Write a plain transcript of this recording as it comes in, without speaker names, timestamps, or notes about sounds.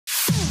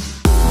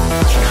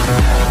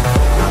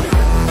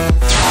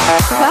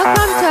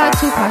Welcome to our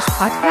Two Posh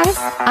podcast.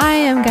 I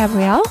am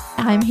Gabrielle.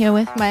 I'm here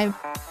with my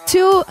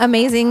two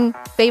amazing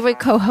favorite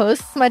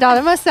co-hosts, my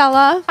daughter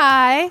Marcella.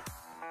 Hi.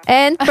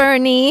 And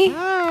Bernie.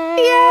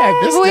 Yeah,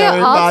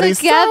 We're all together.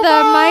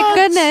 So my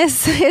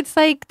goodness. It's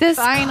like this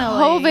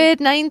Finally.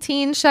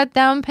 COVID-19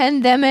 shutdown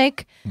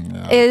pandemic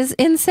is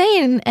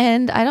insane,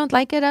 and I don't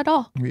like it at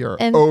all. We are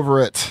And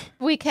over it.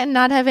 we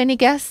cannot have any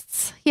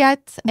guests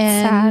yet,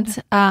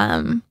 and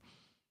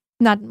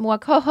not more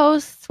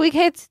co-hosts. We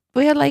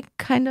had like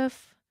kind of,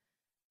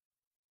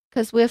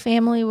 because we're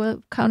family,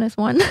 we'll count as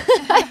one.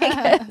 I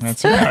guess.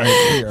 That's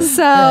right.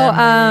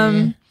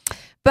 So,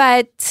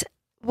 but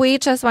we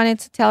just wanted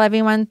to tell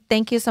everyone,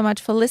 thank you so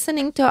much for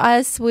listening to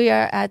us. We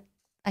are at,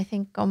 I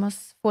think,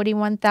 almost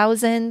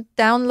 41,000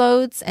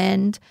 downloads,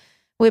 and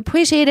we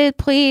appreciate it.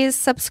 Please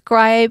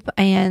subscribe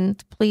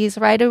and please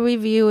write a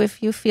review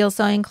if you feel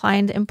so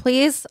inclined. And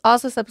please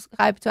also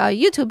subscribe to our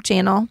YouTube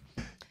channel.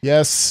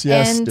 Yes,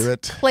 and do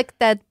it. click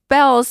that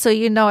bell so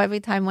you know every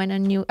time when a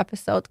new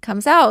episode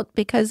comes out,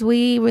 because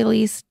we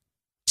released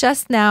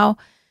just now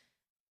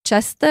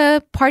just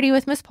the party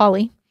with Miss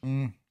Polly.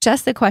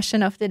 Just the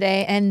question of the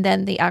day, and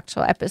then the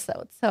actual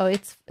episode. So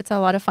it's a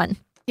lot of fun.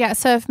 Yeah,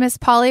 so if Miss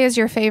Polly is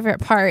your favorite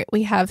part,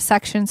 we have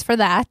sections for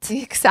that.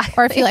 Exactly.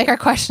 Or if you like our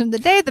question of the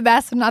day the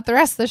best and not the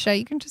rest of the show,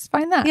 you can just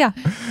find that. Yeah.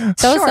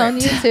 Those Short. on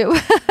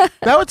YouTube.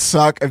 That would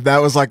suck if that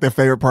was like their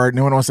favorite part.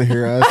 No one wants to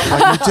hear us.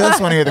 Like, we just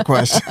want to hear the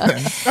question.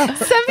 Some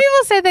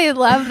people say they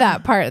love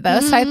that part, though,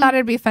 so I thought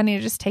it'd be funny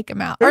to just take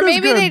them out. It Or is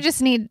maybe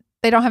good.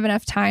 they don't have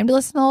enough time to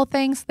listen to the whole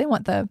thing, so they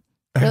want the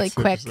really That's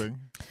quick. interesting.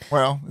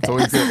 Well, it's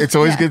always good. It's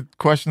always good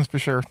questions for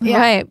sure. Yeah.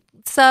 Right.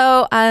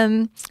 So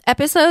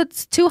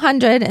episodes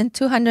 200 and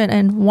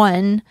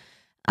 201,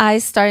 I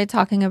started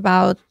talking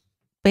about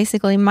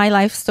basically my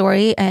life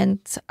story and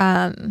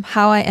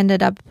how I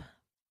ended up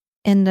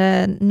in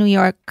the New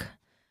York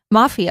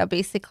mafia,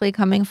 basically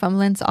coming from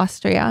Linz,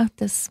 Austria,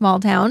 this small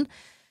town.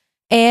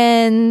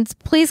 And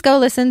please go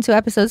listen to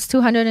episodes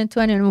 200 and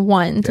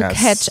 201 to Yes.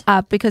 catch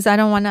up, because I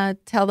don't want to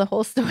tell the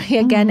whole story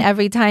again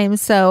every time.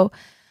 So,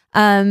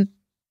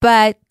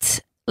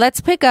 but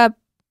let's pick up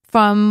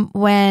from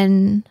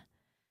when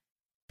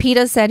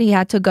Peter said he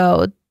had to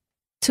go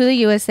to the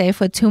USA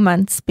for 2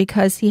 months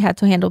because he had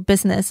to handle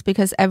business,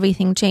 because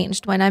everything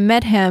changed. When I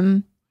met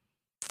him,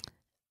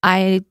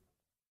 I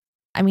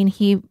mean,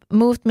 he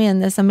moved me in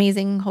this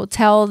amazing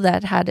hotel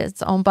that had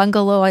its own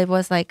bungalow. It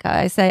was like,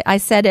 I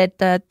said it,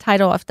 the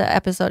title of the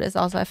episode is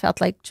also, I felt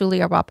like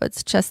Julia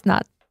Roberts, just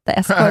not the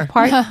escort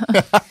part.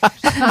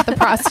 Not the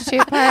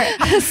prostitute part.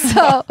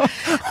 So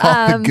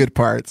All the good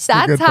parts. The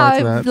that's good how parts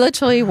it of that.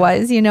 literally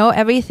was,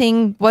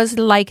 everything was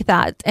like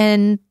that.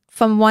 And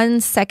from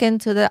 1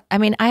 second to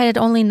I had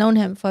only known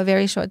him for a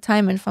very short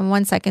time, and from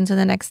 1 second to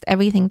the next,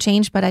 everything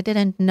changed, but I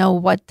didn't know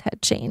what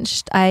had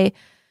changed. I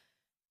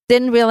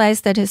didn't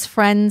realize that his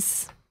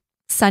friends,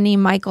 Sonny,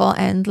 Michael,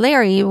 and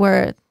Larry,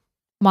 were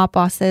mob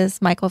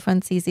bosses. Michael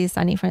Francisi,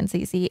 Sonny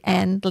Francisi,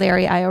 and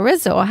Larry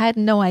Iorizzo. I had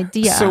no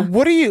idea.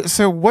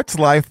 So what's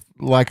life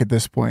like at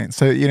this point?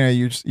 So,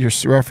 you're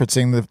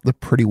referencing the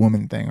pretty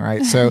woman thing,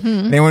 right? So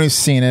anyone who's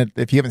seen it,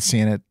 if you haven't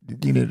seen it,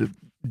 you need to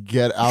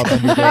get out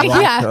under the rock.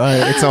 Yeah.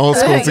 Right? It's old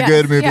school. It's a Yes,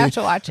 good movie. You have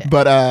to watch it.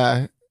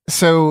 But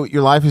so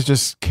your life is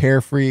just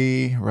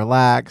carefree,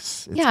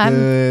 relax. It's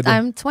good.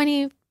 I'm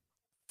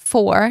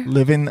 24.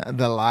 Living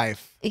the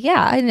life.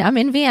 Yeah, I'm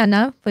in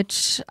Vienna,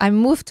 which I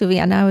moved to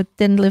Vienna. I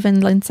didn't live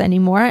in Linz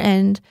anymore.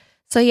 And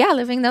so, yeah,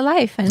 living the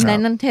life. And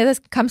then here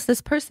comes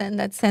this person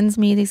that sends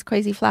me these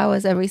crazy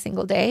flowers every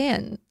single day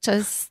and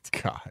just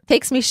God.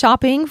 takes me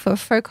shopping for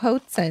fur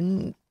coats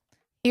and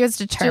He was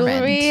determined.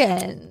 jewelry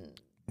and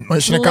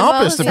Mission limos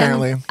accomplished, and-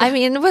 apparently. I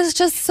mean, it was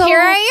just so...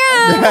 Here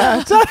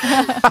I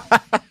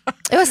am.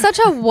 It was such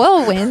a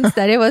whirlwind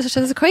that it was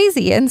just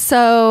crazy. And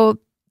so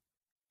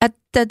at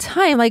the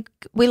time, like,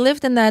 we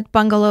lived in that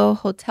bungalow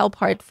hotel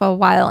part for a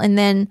while, and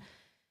then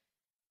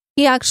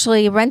he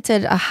actually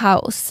rented a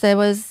house. There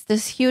was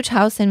this huge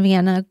house in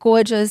Vienna,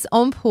 gorgeous,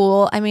 own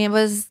pool. I mean, it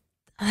was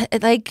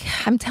like,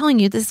 I'm telling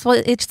you,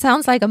 it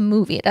sounds like a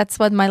movie. That's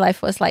what my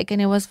life was like.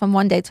 And it was from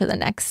one day to the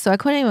next. So I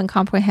couldn't even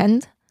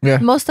comprehend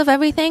most of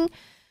everything.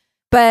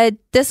 But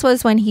this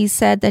was when he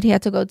said that he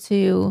had to go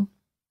to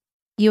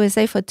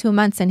USA for 2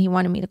 months and he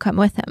wanted me to come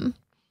with him.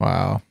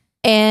 Wow.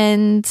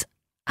 And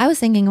I was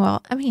thinking,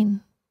 well, I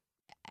mean,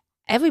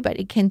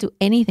 everybody can do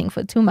anything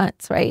for 2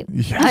 months, right?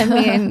 Yeah. I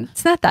mean,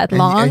 it's not that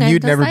long. And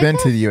you'd just never like, been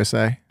to the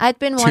USA. I'd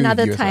been one to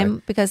other USA.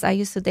 time because I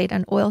used to date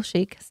an oil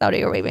sheik,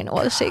 Saudi Arabian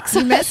oil sheik.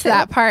 You missed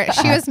that part.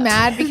 She was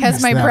mad because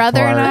Missed my that brother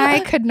and part. I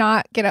could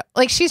not get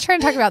like she's trying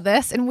to talk about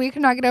this and we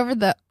could not get over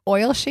the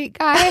oil sheik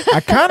guy.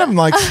 I kind of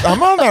like,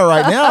 I'm on there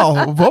right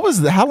now.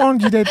 How long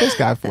did you date this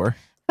guy for?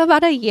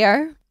 About a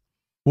year.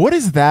 What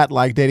is that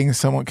like, dating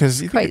someone?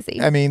 Because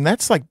Crazy. I mean,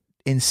 that's like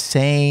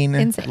insane.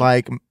 Insane.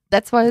 Like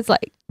That's what it's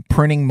like.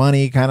 printing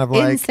money, kind of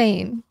like.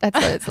 Insane. That's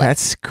what it's like.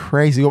 That's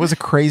crazy. What was the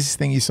craziest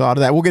thing you saw out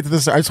of that? We'll get to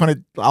this. I just want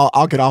to,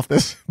 I'll get off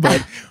this.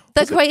 But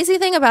The crazy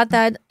thing about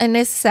that, and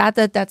it's sad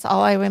that that's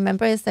all I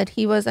remember, is that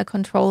he was a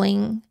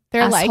controlling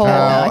They're like asshole.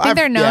 that. I think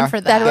they're known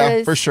for that. That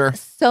was for sure.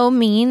 so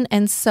mean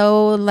and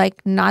so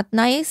like not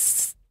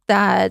nice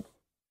that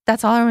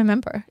that's all I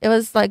remember. It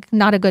was like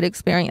not a good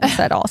experience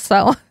at all.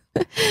 So,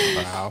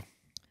 Wow.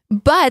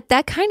 but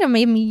that kind of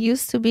made me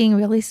used to being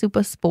really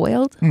super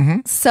spoiled. Mm-hmm.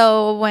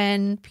 So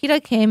when Peter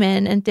came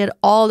in and did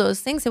all those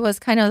things, it was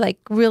kind of like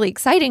really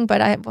exciting, but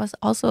I was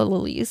also a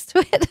little used to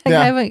it. Like,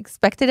 I haven't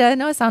expected it. I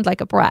know it sounds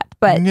like a brat,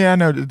 but Yeah,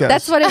 no, it does.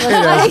 that's what it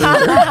was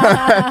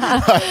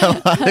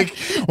like. Like,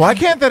 why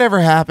can't that ever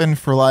happen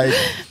for like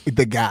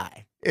the guy?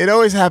 It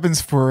always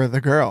happens for the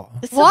girl.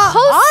 Well,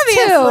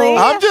 obviously.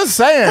 I'm just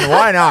saying,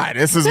 why not?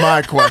 This is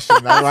my question.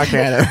 Why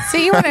can't it? So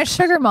you want a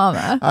sugar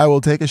mama? I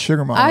will take a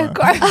sugar mama. Of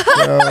course.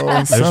 So,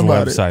 There's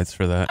somebody. websites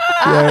for that.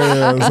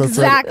 Yeah, that's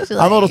Exactly.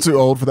 I'm a little too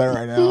old for that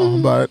right now,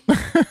 but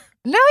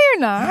No, you're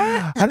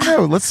not. I don't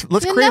know. Let's You're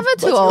create. never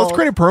too Let's old.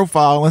 create a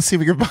profile. Let's see if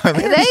we can find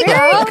it. There you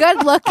Very go.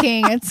 good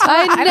looking. It's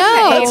I don't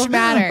know. think age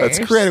matters.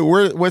 Let's create it.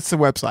 What's the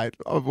website?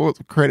 We'll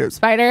create it.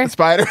 Spider.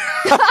 Spider.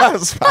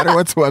 Spider.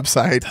 What's the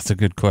website? That's a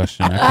good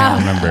question. I can't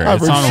remember. I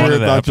It's for on sure one of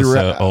the thought you were-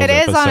 episode, old It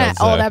is on an episodes,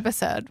 old though.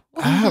 episode.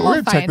 We're We'll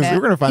gonna check find this. it.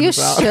 We're gonna find You this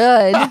out.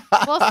 should.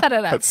 We'll set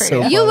it up That's for so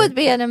you. funny. You would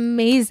be an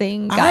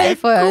amazing guy I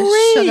for a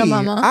agree. sugar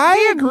mama.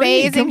 I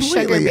agree. Amazing sugar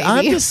completely. baby.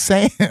 I'm just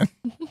saying.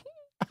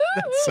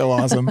 That's so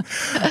awesome.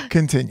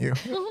 Continue.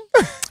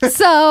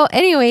 So,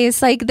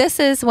 anyways, like this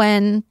is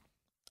when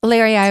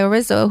Larry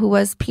Iorizzo, who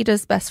was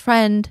Peter's best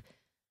friend,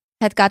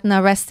 had gotten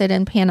arrested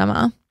in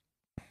Panama,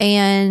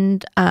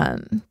 and I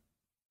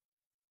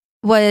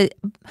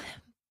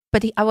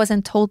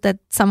wasn't told that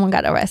someone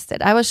got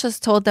arrested. I was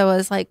just told there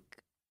was like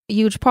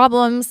huge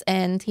problems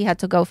and he had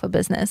to go for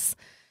business.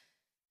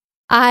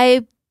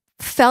 I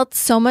felt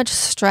so much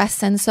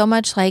stress and so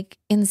much like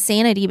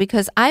insanity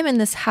because I'm in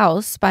this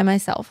house by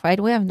myself, right?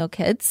 We have no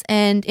kids,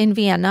 and in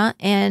Vienna,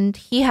 and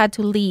he had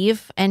to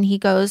leave, and he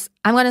goes,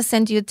 I'm going to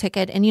send you a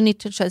ticket and you need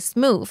to just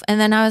move. And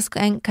then I was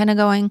kind of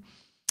going,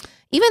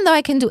 even though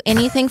I can do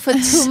anything for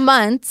 2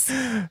 months,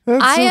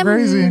 That's I so am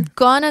crazy.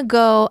 gonna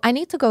go, I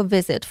need to go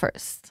visit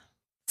first.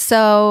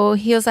 So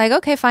he was like,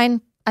 okay,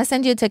 fine. I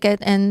send you a ticket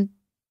and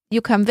you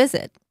come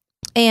visit.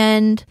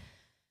 And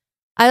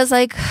I was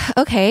like,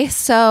 okay.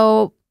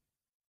 So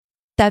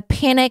that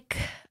panic,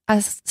 I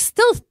was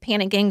still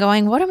panicking,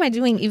 going, what am I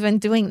doing even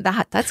doing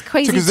that? That's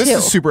crazy Because too. this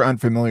is super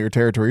unfamiliar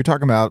territory. You're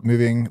talking about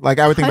moving, like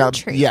I would think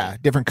Country.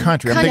 about, different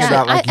country. I'm thinking Country.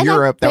 about like and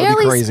Europe. I That would be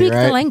barely crazy, speak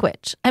right? the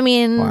language. I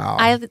mean, Wow.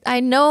 I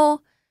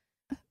know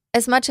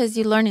as much as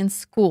you learn in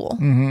school.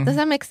 Mhm. Does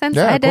that make sense?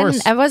 Yeah, of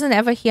course. I wasn't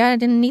ever here. I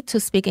didn't need to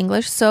speak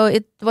English, so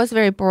it was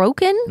very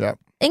broken Yep.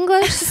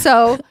 English.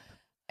 So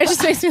It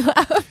just makes me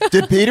laugh.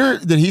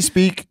 Did he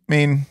speak? I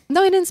mean,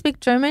 no, he didn't speak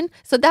German.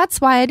 So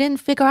that's why I didn't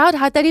figure out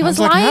how that he I was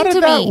like, lying how did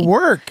to that me.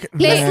 work?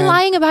 He's man?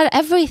 lying about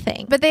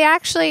everything. But they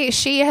actually,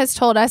 she has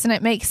told us, and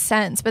it makes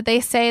sense, but they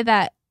say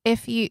that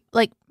if you,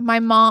 like my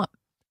mom,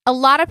 a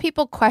lot of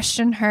people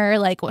question her,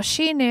 like, well,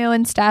 she knew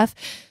and stuff,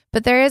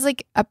 but there is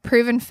like a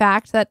proven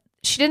fact that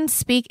she didn't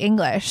speak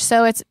English.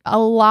 So it's a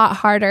lot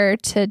harder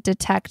to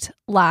detect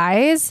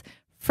lies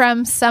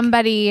from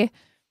somebody.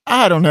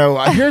 I don't know.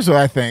 Here's what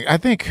I think. I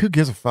think who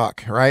gives a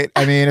fuck, right?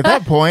 I mean, at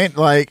that point,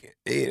 like,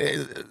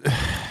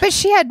 But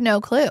she had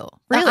no clue.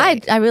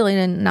 Really? I really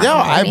didn't know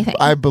no, anything.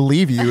 I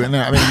believe you, and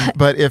I mean,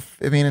 but if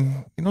you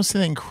don't see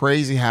anything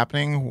crazy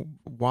happening,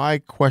 why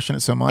question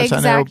it so much? I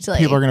Exactly. know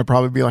people are going to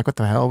probably be like, "What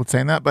the hell?" with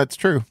saying that, but it's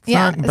true. It's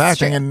Yeah, not it's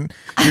impacting, true. and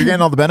you're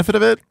getting all the benefit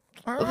of it.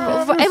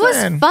 It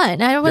was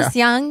fun. I was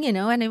young,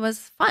 and it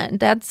was fun.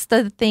 That's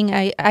the thing.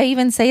 I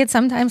even say it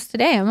sometimes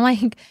today. I'm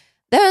like,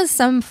 there's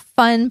some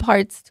fun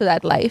parts to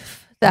that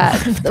life that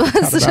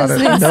was just No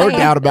insane.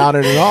 doubt about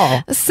it at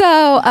all.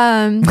 So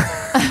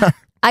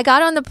I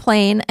got on the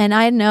plane, and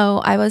I know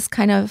I was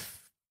kind of,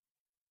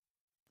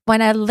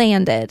 when I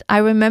landed, I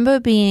remember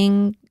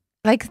being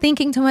like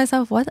thinking to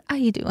myself, what are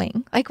you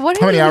doing? Like, what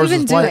How are many you hours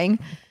even was the flight? doing?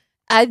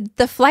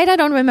 The flight, I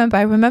don't remember.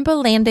 I remember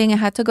landing. I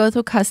had to go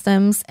through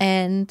customs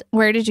and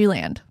Where did you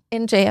land?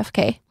 in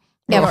JFK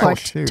Oh, Airport,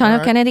 shoot, John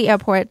F. alright. Kennedy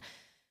Airport.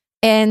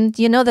 And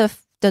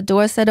the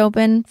doors that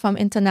open from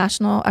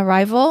international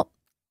arrival.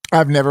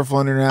 I've never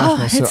flown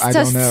international, so it's I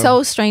don't just know.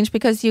 so strange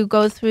because you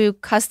go through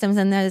customs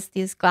and there's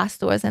these glass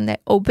doors and they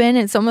open.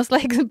 It's almost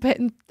like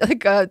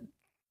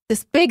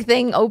this big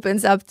thing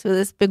opens up to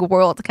this big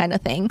world kind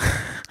of thing.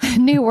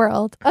 New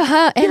World.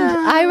 And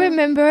I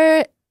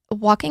remember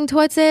walking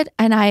towards it,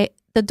 and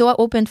the door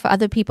opened for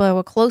other people that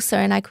were closer,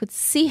 and I could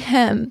see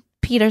him,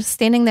 Peter,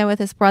 standing there with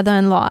his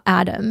brother-in-law,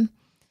 Adam.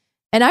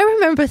 And I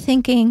remember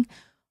thinking,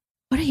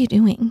 what are you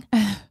doing?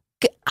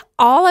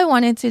 All I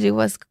wanted to do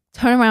was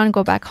turn around and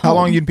go back home. How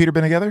long you and Peter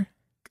been together?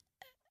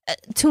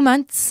 2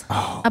 months.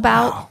 Oh,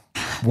 About.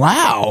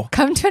 Wow.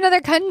 Come to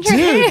another country.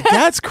 Dude,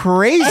 that's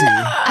crazy.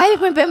 I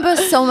remember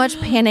so much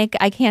panic.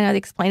 I cannot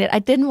explain it. I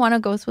didn't want to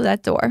go through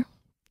that door.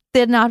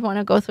 Did not want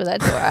to go through that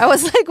door. I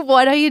was like,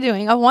 what are you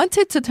doing? I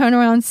wanted to turn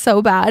around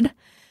so bad.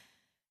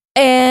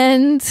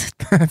 And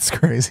That's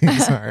crazy.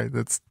 Sorry,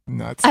 that's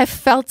nuts. I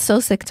felt so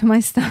sick to my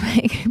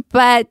stomach,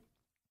 but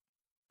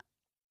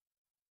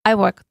I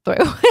worked through.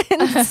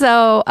 And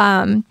so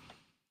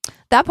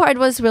That part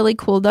was really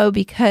cool though,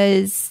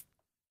 because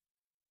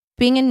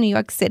being in New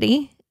York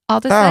City all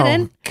of a Oh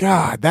sudden,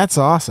 God, that's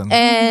awesome.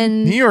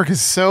 and New York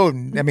is so. I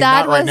mean,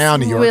 that not right was now,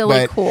 New York, really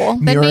but cool.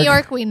 The New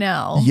York we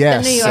know.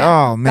 Yes. New York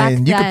Oh man,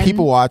 back you could then.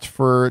 people watch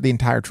for the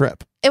entire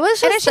trip. It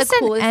was And just it's just the an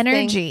coolest thing.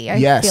 energy, I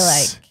Yes. feel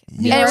like.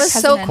 New Yes. And it York was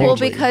has so an cool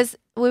energy. because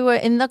we were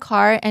in the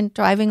car and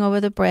driving over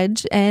the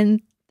bridge,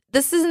 and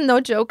this is no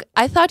joke.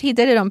 I thought he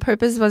did it on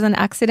purpose. It was an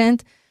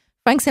accident.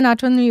 Frank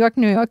Sinatra, New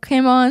York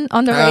came on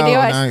the radio.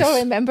 I nice. still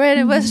remember it.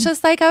 It was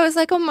just like, I was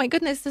like, oh my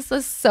goodness, this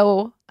was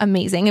so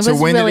amazing. It So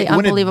was when really when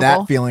did unbelievable.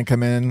 that feeling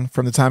come in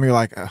from the time you're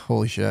like,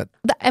 holy shit?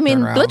 I mean,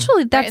 turn around?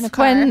 literally, that's in the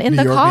car. when in New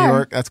the York, car. New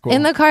York, that's cool.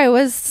 In the car, it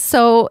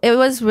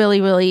was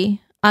really,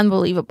 really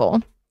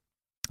unbelievable.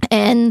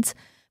 And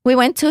we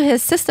went to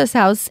his sister's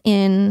house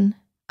in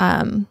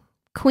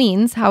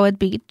Queens, Howard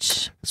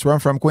Beach. That's where I'm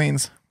from,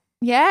 Queens.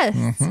 Yes.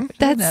 Mhm.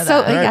 That's know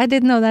so, that. Right. I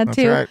did know that That's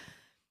too. right.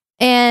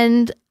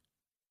 And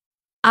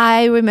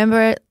I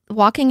remember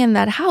walking in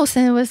that house,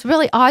 and it was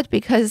really odd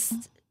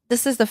because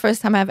this is the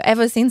first time I've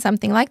ever seen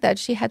something like that.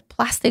 She had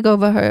plastic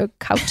over her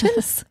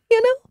couches,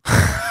 you know?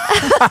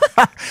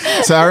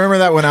 So I remember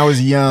that when I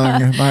was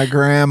young, my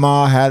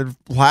grandma had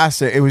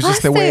plastic. It was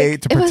just the way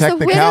to It was protect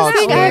the weirdest couch.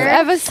 thing or- I've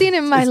ever seen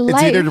in my it's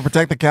life. either to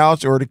protect the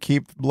couch or to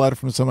keep blood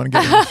from someone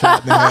getting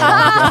shot in the head.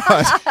 Oh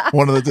my God.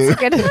 One of the two.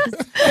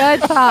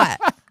 Good thought.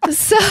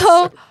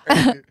 So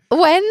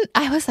when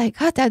I was like,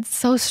 God, that's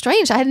so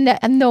strange.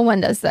 And no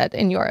one does that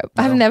in Europe.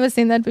 I've No. never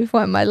seen that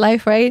before in my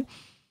life, right?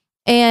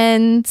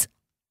 And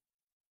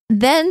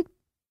then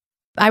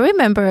I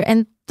remember,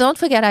 and don't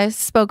forget, I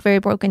spoke very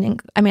broken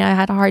English. I mean, I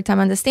had a hard time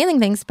understanding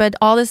things, but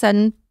all of a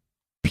sudden,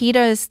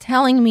 Peter is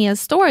telling me a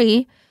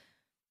story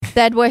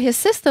that where his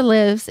sister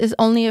lives is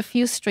only a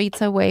few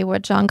streets away where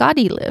John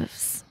Gotti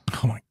lives.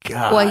 Oh my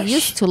God. Or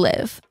used to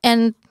live.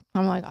 And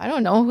I'm like, I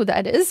don't know who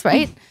that is,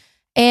 right?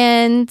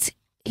 And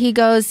he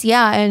goes,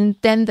 yeah. And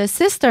then the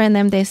sister and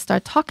them, they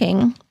start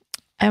talking.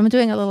 I'm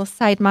doing a little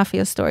side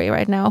mafia story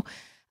right now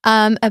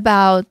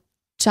about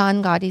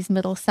John Gotti's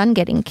middle son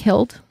getting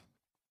killed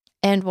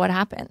and what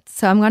happened.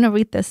 So I'm going to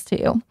read this to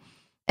you.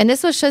 And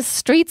this was just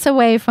streets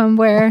away from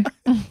where.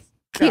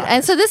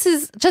 And so this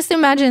is, just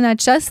imagine I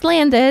just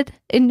landed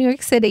in New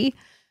York City.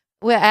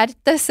 We're at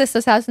the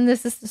sister's house, and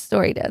this is the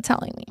story they're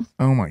telling me.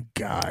 Oh my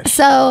gosh.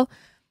 So,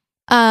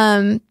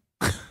 on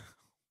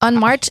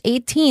March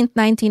 18th,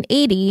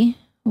 1980,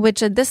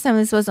 which at this time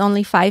this was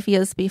only 5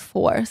 years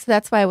before, so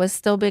that's why it was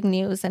still big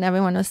news and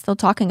everyone was still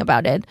talking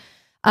about it.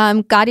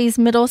 Gotti's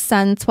middle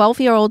son,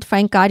 12-year-old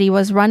Frank Gotti,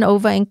 was run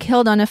over and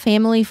killed on a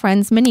family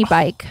friend's mini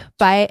bike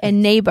by a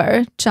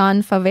neighbor,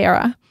 John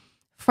Favera.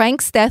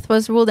 Frank's death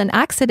was ruled an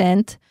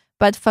accident,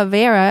 but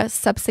Favera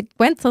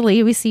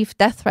subsequently received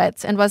death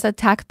threats and was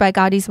attacked by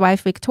Gotti's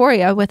wife,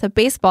 Victoria, with a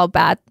baseball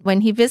bat when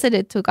he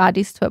visited to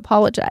Gotti's to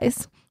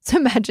apologize. So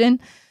imagine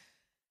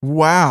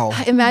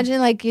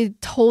like you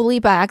totally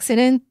by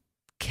accident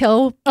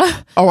kill.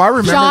 Oh, I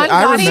remember. John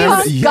I Gotti's remember.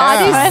 son.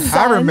 Yes, I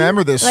Son.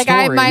 remember this Like, story.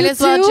 I might as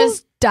well You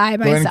just die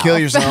Go myself. ahead and kill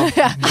yourself.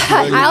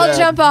 I'll You're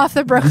jump off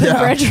the broken Yeah.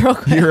 bridge real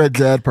quick. You're a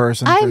dead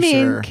person. I for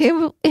mean, sure. can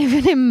you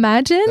even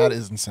imagine? That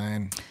is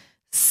insane.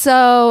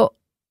 So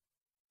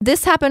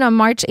this happened on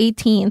March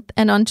 18th,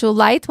 and on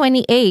July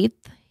 28th,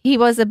 he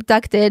was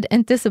abducted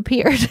and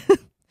disappeared.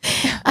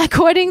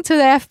 According to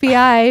the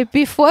FBI,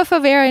 before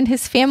Favera and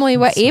his family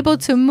were able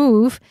to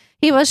move,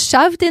 he was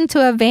shoved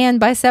into a van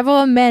by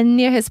several men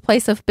near his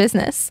place of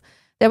business.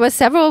 There were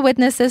several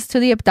witnesses to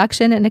the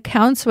abduction, and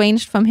accounts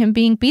ranged from him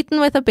being beaten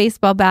with a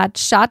baseball bat,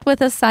 shot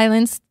with a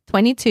silenced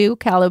 .22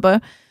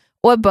 caliber,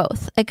 or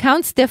both.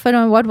 Accounts differed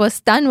on what was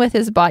done with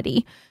his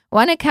body.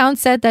 One account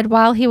said that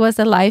while he was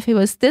alive, he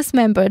was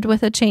dismembered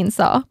with a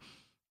chainsaw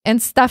and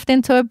stuffed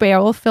into a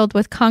barrel filled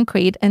with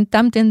concrete and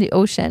dumped in the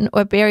ocean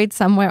or buried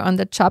somewhere on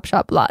the chop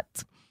shop lot.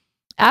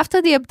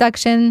 After the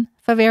abduction,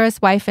 Favera's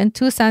wife and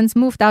 2 sons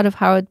moved out of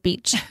Howard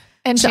Beach.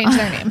 And change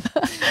their name.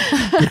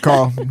 Good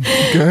call.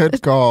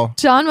 Good call.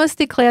 John was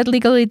declared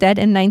legally dead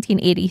in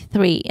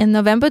 1983. In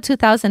November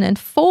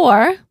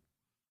 2004,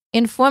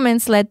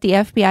 informants led the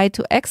FBI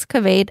to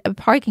excavate a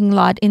parking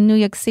lot in New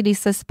York City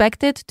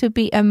suspected to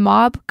be a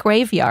mob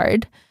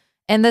graveyard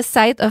and the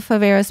site of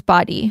Favera's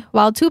body.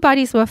 While 2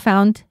 bodies were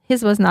found,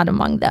 his was not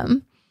among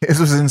them. This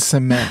was in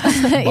cement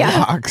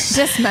Yeah. blocks.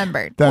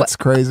 Dismembered. That's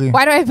crazy.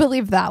 Why do I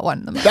believe that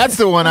one the most? That's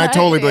the one I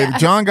totally believe. Yeah.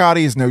 John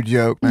Gotti is no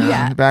joke, man.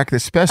 Yeah. Back,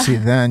 especially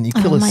then, you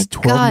kill Oh my his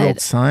 12-year-old God.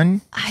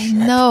 son. I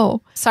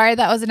know. Sorry,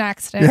 that was an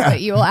accident, Yeah.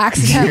 but you will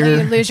accidentally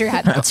You're- lose your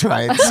head. That's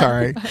right.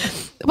 Sorry.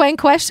 When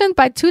questioned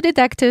by 2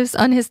 detectives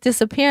on his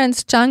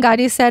disappearance, John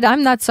Gotti said,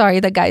 "I'm not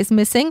sorry the guy's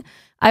missing.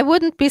 I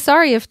wouldn't be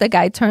sorry if the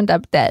guy turned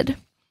up dead."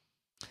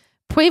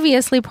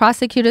 Previously,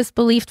 prosecutors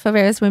believed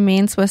Favera's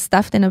remains were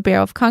stuffed in a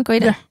barrel of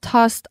concrete and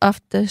tossed off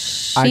the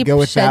I go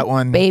with that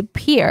one. Bay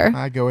Pier.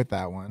 I go with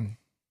that one.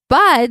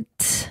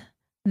 But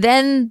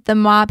then the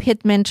mob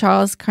hitman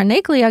Charles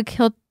Carneglia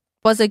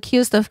was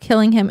accused of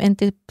killing him and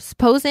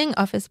disposing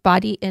of his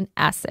body in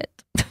acid.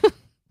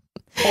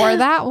 Or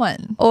that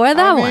one. Or that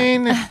I one.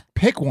 mean,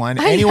 pick one,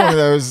 any one of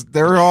those,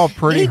 they're all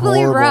pretty Equally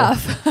horrible.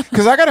 rough.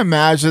 Because I got to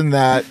imagine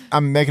that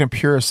I'm making a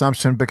pure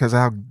assumption because of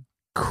how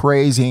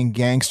crazy and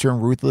gangster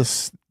and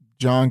ruthless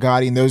John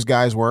Gotti and those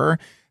guys were,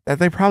 that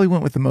they probably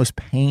went with the most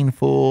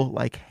painful,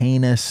 like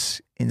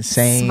heinous,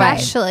 insane.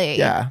 Especially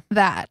Yeah.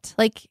 that.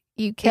 Like,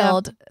 you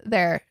killed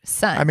their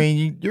son. I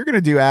mean, you're going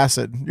to do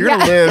acid. You're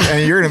going to live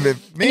and you're going to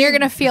and you're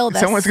going to feel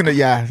this. Someone's going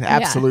to,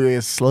 absolutely,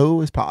 as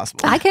slow as possible.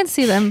 I can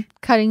see them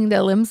cutting their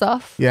lims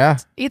off. Yeah.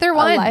 Either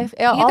one. Alive.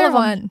 Yeah, all Either of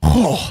them. one.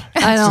 Oh,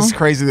 I know. It's just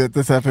crazy that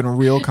this happened in a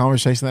real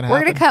conversation that We're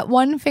happened. going to cut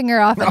one finger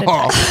off at a Oh,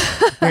 time.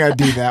 I think I'd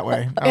do that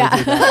way. I would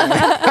do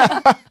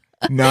that way.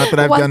 Not that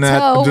I've One done that.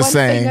 toe, I'm just one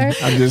saying. finger.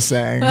 I'm just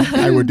saying.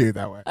 I would do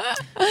that way.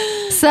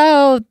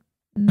 So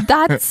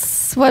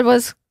that's what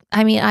was.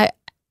 I mean, I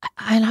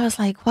was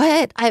like,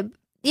 what?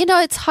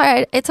 It's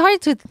hard. It's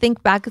hard to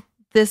think back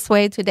this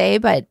way today,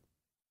 but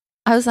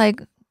I was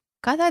like,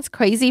 God, that's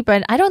crazy.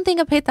 But I don't think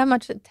I paid that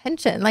much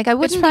attention. Like I It's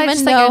wouldn't probably even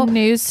just know. like a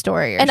news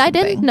story or And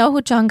something. I didn't know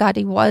who John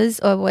Gotti was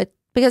or what,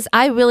 because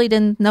I really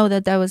didn't know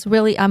that there was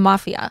really a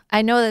mafia.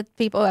 I know that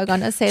people are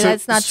going to say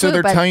that's not so true.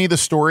 they're but telling you the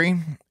story.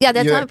 yeah,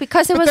 that's not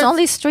because it But was that's-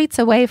 only streets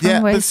away from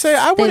Yeah, where but say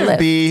I they wouldn't live.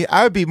 be.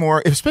 I would be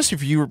more, especially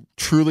if you were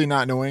truly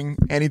not knowing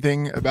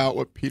anything about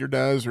what Peter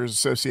does or his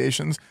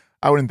associations.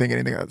 I wouldn't think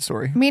anything about the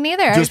story. Me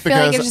neither. Just I feel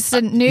like because it's just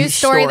a huge news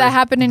story that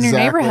happened in your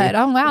Exactly. neighborhood.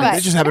 Oh, wow. Like,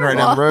 it just happened right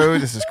down the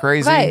road. This is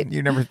crazy. Right.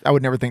 I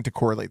would never think to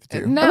correlate the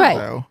two. No.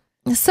 Right.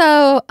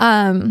 So,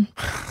 So,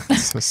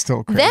 so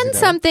still crazy. then though.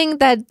 something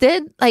that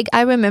did, like,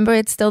 I remember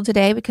it still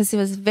today because it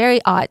was very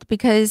odd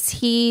because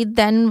he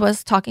then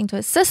was talking to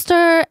his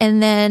sister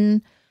and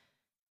then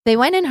they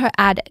went in her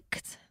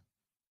attic.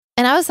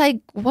 And I was like,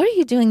 what are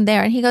you doing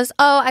there? And he goes,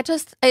 oh,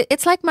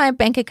 it's like my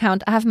bank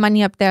account. I have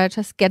money up there. I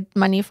just get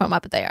money from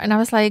up there. And I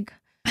was like,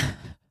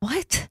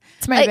 what?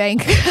 It's my Like,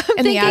 bank I'm in the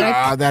thinking- attic.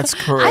 Ah, that's I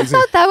crazy.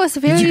 thought that was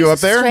very Did you go up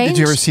there? strange. Did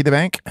you ever see the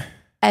bank?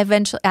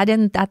 Eventually, I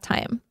didn't that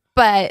time,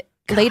 but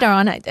later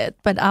on I did.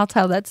 But I'll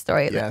tell that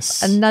story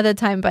Yes. another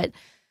time. But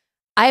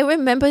I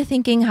remember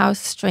thinking how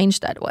strange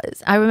that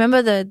was. I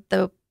remember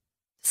the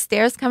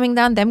stairs coming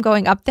down, them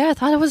going up there. I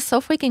thought it was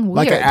so freaking weird.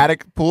 Like an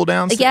attic pull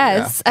down?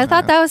 Yes, Yeah. I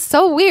thought that was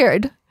so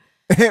weird.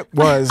 It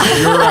was.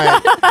 You're right.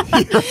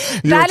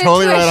 You're That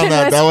totally right on intuition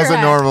that. was That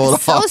wasn't correct. normal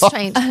at all. So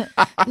strange.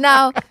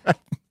 Now,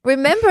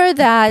 remember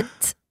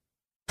that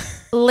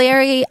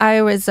Larry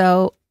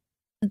Iorizzo,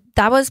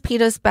 that was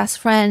Peter's best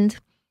friend,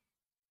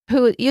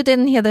 who you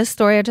didn't hear this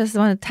story. I just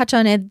want to touch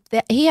on it.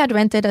 He had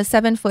rented a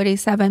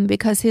 747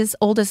 because his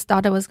oldest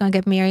daughter was going to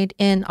get married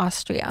in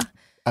Austria.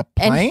 A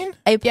plane?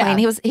 A plane.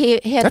 Yeah. He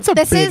had. That's a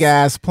This big is-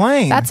 ass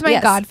plane. That's my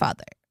Yes.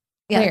 godfather.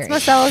 yeah, Larry. it's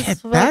Marcelo's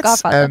Shit, real that's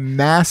godfather. a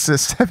massive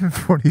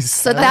 747.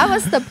 So that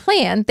was the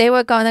plan. They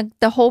were going to,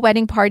 the whole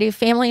wedding party,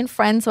 family and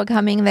friends were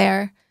coming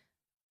there.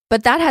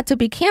 But that had to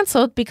be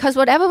canceled because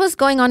whatever was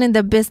going on in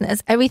the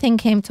business, everything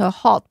came to a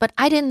halt. But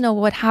I didn't know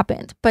what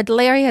happened. But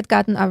Larry had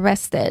gotten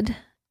arrested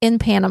in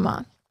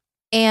Panama.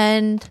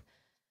 And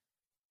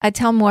I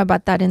tell more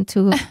about that in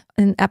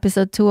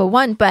episode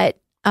 201. But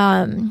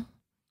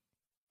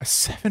a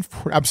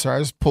 740. I'm sorry, I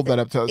just pulled that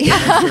up to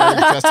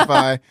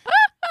justify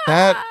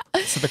that.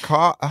 So the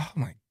car. Oh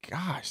my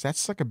gosh,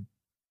 that's like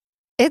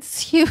it's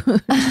huge.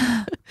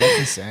 that's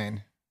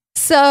insane.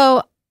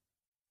 So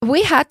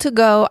we had to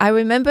go. I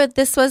remember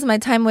this was my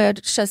time where I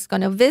was just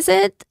going to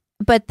visit.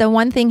 But the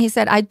one thing he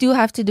said, I do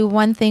have to do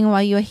one thing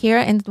while you're here.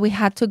 And we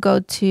had to go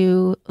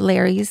to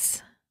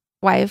Larry's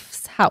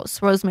wife's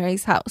house,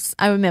 Rosemary's house.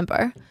 I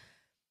remember.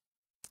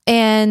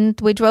 And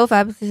we drove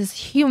up to this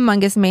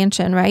humongous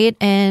mansion, right?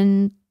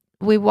 And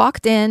we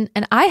walked in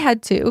and I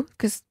had to,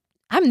 because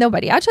I'm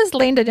nobody. I just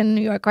landed in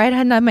New York, right? I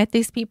had not met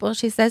these people.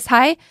 She says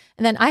hi.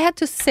 And then I had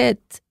to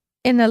sit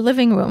in the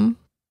living room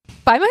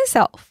by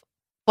myself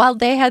while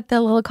they had their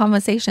little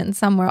conversation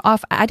somewhere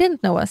off. I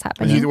didn't know what was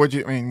happening.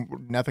 I mean,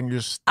 nothing.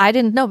 Just I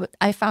didn't know, but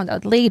I found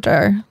out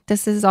later.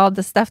 This is all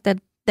the stuff that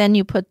then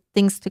you put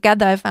things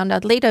together. I found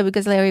out later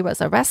because Larry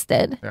was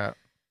arrested. yeah.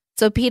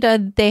 So Peter,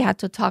 they had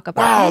to talk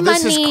about Wow,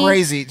 money. this is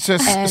crazy.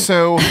 and-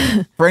 So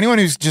for anyone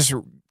who's just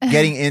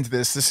getting into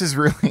this is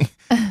really.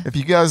 If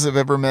you guys have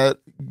ever met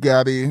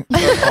Gabby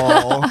at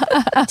all,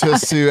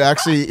 just to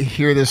actually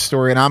hear this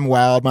story, and I'm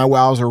wowed. My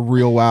wows are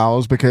real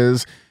wows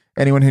because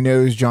anyone who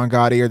knows John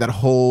Gotti or that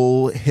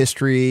whole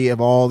history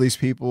of all these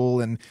people,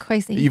 and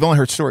Crazy. you've only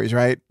heard stories,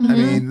 right? I Mhm.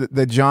 mean,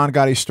 the John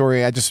Gotti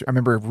story, I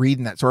remember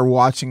reading that, or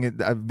watching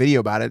a video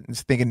about it and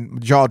thinking,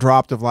 jaw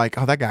dropped of like,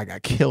 oh, that guy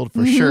got killed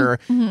for sure.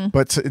 Mhm.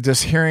 But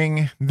just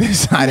hearing this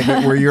side of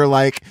it where you're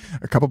like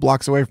a couple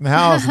blocks away from the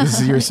house, and this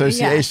is your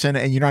association,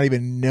 and you're not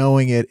even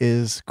knowing it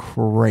is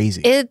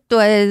crazy. It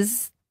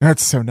was.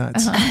 That's so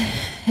nuts.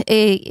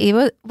 It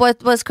was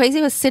what was crazy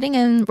was sitting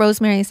in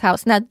Rosemary's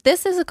house. Now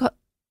this is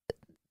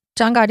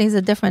John Gotti is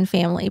a different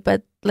family,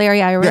 but Larry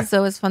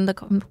Iorizzo is from the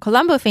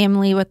Colombo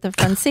family with the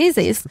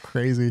Franceses.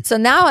 Crazy. So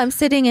now I'm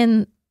sitting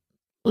in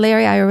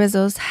Larry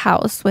Iorizzo's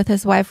house with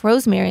his wife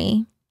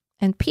Rosemary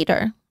and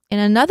Peter. In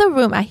another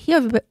room, I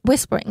hear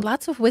whispering,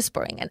 lots of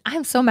whispering, and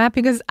I'm so mad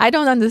because I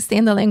don't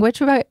understand the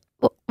language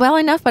well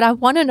enough, but I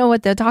want to know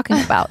what they're talking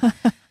about.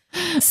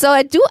 So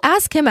I do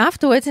ask him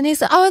afterwards, and he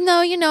said, "Oh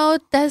no,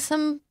 there's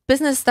some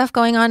business stuff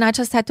going on. I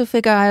just had to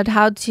figure out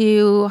how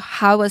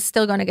I was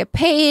still going to get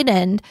paid."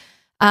 And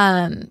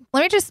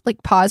let me just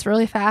like pause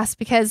really fast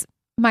because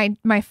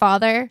my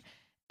father,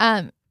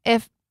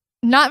 if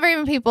not very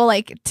many people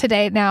like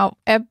today now.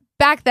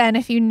 Back then,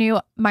 if you knew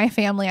my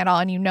family at all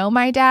and you know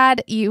my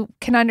dad, you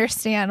can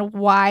understand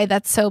why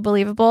that's so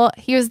believable.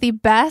 He was the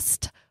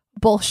best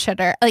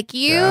bullshitter. Like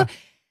you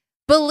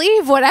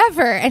believe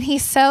whatever. And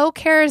he's so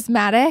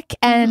charismatic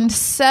and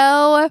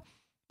so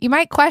you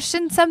might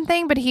question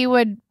something, but he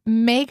would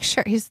make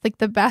sure he's like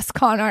the best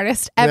con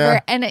artist ever. Yeah.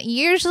 And it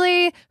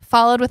usually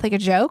followed with like a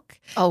joke,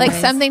 Always. like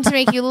something to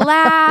make you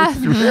laugh.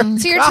 So you're totally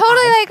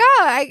like,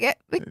 oh, I get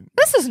like,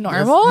 this is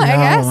normal, I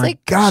guess. My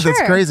Like, God, sure.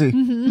 that's crazy.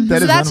 Mhm. That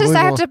So is that's just, I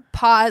have unbelievable. to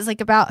pause like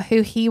about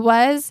who he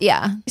was.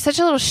 yeah, He's such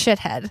a little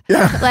shithead.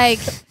 Yeah. Like,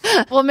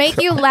 will make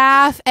you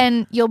laugh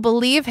and you'll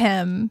believe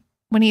him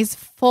when he's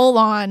full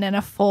on and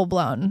a full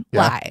blown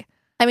Yeah. lie.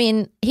 I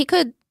mean, he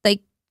could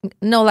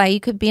no lie,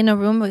 you could be in a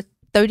room with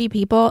 30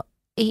 people.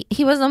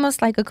 He was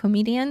almost like a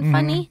comedian,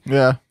 funny,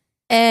 Yeah.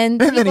 and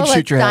And then people he'd were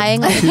shoot your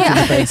dying. head. Shoot you in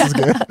the face is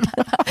good.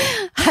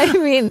 I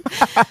mean,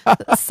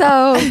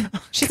 so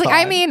She's like,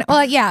 I mean,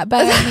 well, yeah,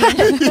 but I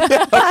mean,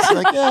 It's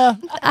like, yeah,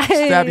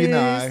 stab you in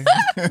the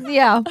eye.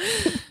 Yeah.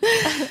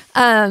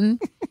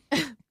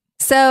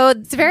 So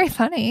it's very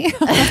funny.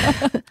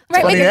 Might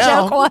Funny make a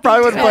now. joke. while Probably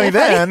you wasn't do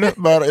it. funny then,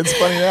 but it's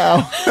funny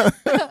now.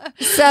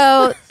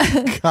 so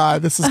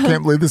God,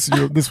 can't believe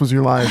this was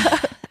your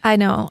life. I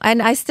know,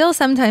 and I still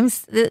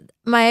sometimes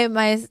my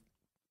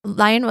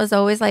line was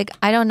always like,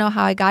 I don't know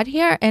how I got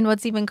here, and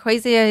what's even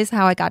crazier is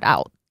how I got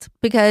out,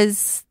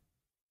 because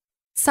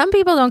some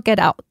people don't get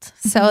out.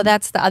 So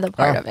that's the other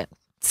part of it.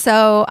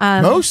 So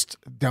Most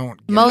don't.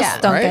 Get most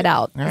out, don't right? get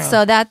out. Yeah.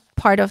 So that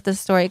part of the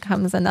story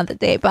comes another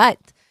day, but.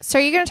 So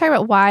are you going to talk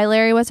about why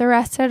Larry was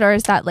arrested, or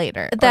is that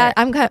later? That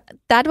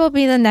that will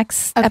be the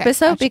next Okay,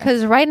 episode, gotcha.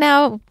 because right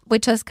now we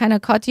just kind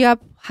of caught you up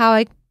how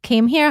I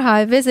came here, how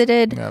I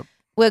visited. Yep.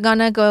 We're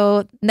gonna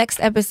go. Next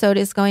episode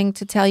is going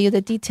to tell you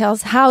the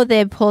details how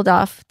they pulled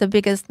off the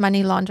biggest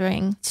money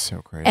laundering It's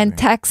so crazy. and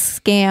tax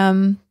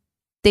scam,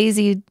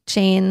 daisy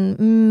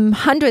chain,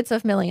 hundreds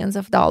of millions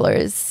of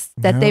dollars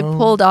that they No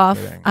pulled off.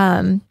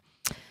 kidding.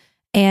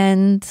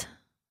 And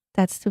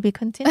that's to be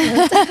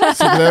continued. So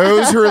for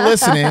those who are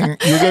listening,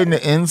 you're getting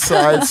the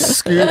inside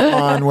scoop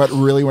on what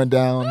really went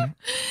down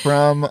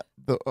from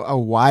a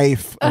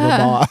wife of a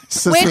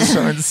boss. This Which- is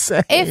so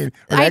insane. If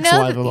Or I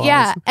ex-wife of a know, boss.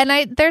 yeah,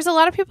 and there's a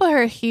lot of people who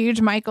are huge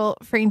Michael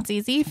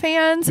Franzese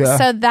fans, Yeah.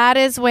 so that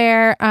is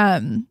where,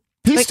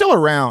 He's still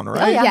around,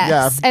 right? yeah.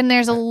 yes, and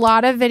there's a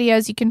lot of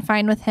videos you can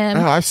find with him.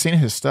 Oh, I've seen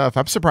his stuff.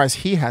 I'm surprised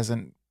he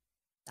hasn't.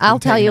 I'll been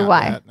tell taken you out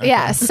why. yet. Okay.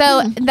 Yeah,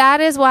 so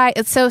that is why.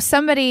 So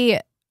somebody,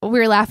 we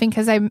were laughing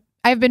because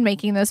I've been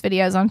making those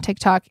videos on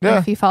TikTok. Yeah.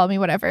 If you follow me,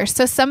 whatever.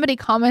 So somebody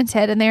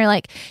commented and they're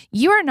like,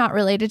 "You are not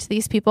related to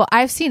these people.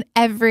 I've seen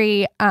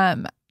every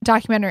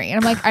documentary,"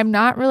 and I'm like, "I'm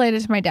not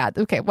related to my dad."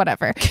 Okay,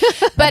 whatever.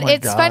 But my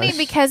it's funny gosh.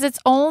 because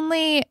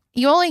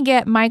you only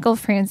get Michael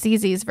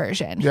Franzese's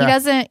version. Yeah. He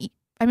doesn't.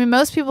 I mean,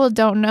 most people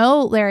don't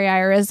know Larry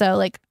Iorizzo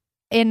like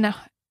in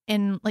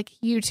like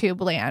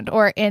YouTube land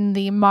or in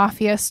the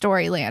mafia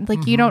story land.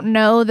 Like you don't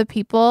know the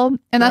people.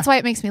 And that's why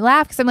it makes me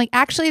laugh, because I'm like,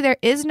 actually, there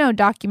is no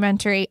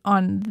documentary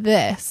on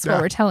this, what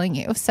Yeah. we're telling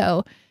you.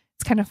 So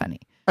it's kind of funny.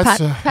 That's,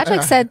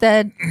 Patrick said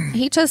that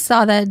he just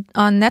saw that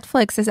on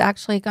Netflix is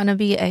actually going to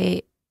be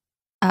a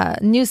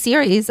new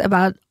series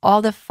about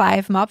all the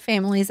 5 mob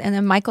families, and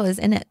then Michael is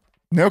in it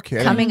no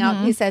kidding. coming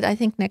out. He said, I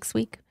think next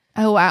week.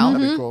 Oh, wow.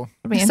 That'd be cool.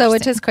 It'll be So,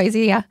 which interesting. is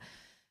crazy, yeah.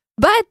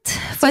 But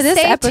for this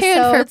stay episode,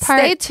 tuned for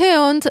stay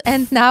tuned.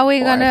 And now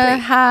we're going to 3.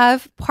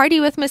 have Party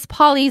with Miss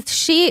Polly.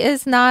 She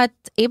is not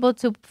able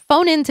to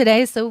phone in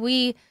today,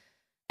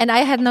 and I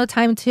had no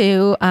time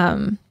to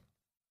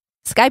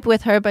Skype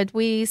with her, but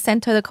we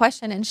sent her the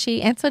question and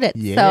she answered it.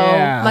 Yeah.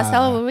 So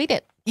Marcella will read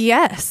it.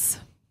 Yes.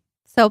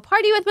 So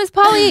Party with Miss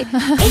Polly.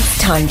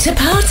 It's time to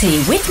party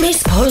with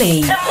Miss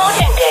Polly. The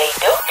modern day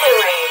doctor.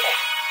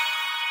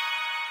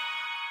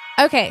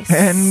 Okay.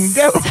 And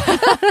go.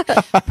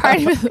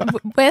 Party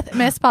with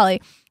Miss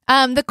Polly.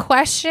 The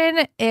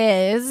question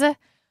is,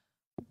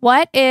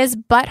 what is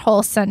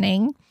butthole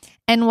sunning,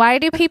 and why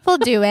do people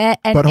do it?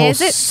 And Butthole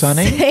is it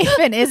sunning? safe,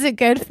 and is it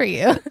good for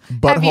you?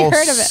 Butthole Have you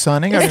heard of it?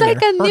 sunning? It's I've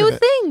like never a heard new of it.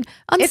 thing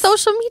on It's-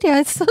 social media.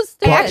 It's so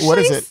stupid. What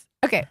is it?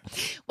 Okay.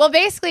 Well,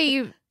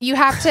 basically, you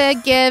have to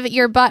give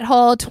your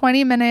butthole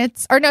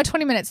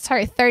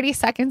 30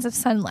 seconds of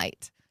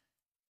sunlight.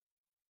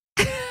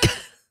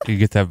 You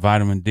get that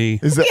vitamin D.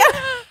 Is that?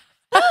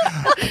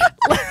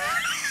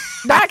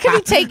 That could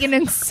be taken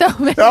in so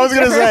many I was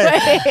gonna say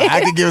different ways.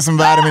 I could give some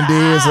vitamin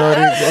D. So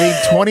I need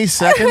 20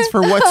 seconds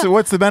for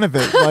what's the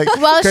benefit? Like,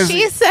 Well, 'cause-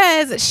 she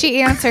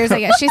answers, I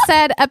guess. She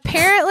said,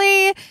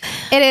 apparently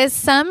it is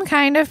some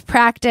kind of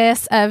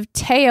practice of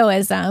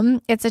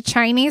Taoism. It's a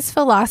Chinese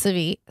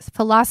philosophy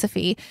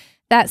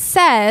that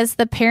says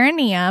the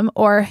perineum,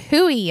 or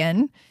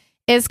huiyin,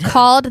 is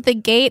called the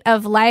gate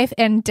of life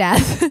and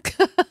death.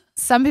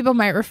 Some people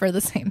might refer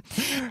the same.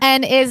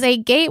 And is a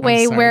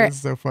gateway where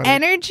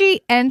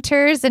energy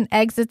enters and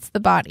exits the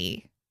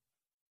body.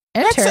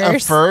 That's a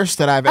first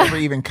that I've ever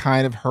even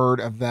kind of heard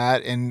of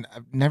that, and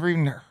I've never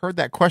even heard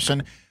that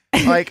question.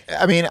 Like,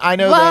 I mean, I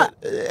know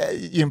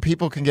that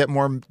people can get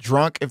more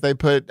drunk if they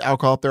put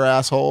alcohol up their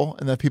asshole,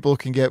 and that people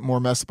can get more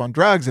messed up on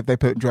drugs if they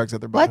put drugs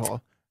up their butthole.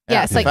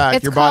 Yeah, it's in fact,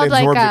 it's your body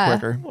called absorbs like it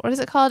quicker. what is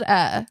it called?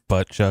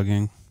 Butt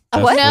chugging.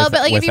 What? No,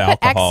 but like if you put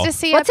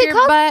ecstasy up your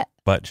butt,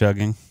 butt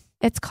chugging.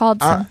 it's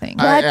called something.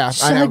 I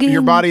know.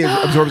 Your body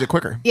absorbs it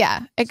quicker.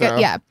 Yeah,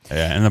 Yeah,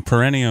 and the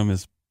perineum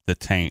is the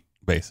taint,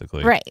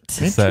 basically. Right.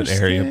 It's that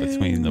area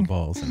between the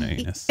balls and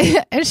anus.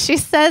 And she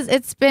says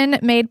it's been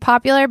made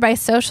popular by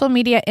social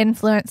media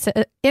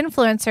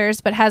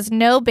influencers, but has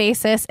no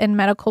basis in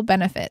medical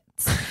benefits.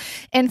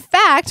 In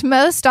fact,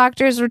 most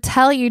doctors would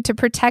tell you to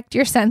protect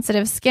your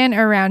sensitive skin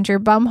around your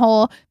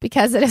bumhole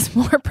because it is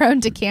more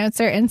prone to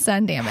cancer and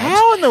sun damage.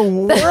 How in the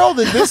world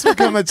did this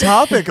become a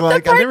topic?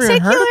 Like, I've never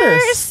even heard of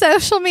this.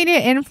 Social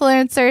media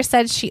influencer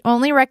said she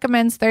only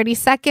recommends 30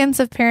 seconds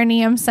of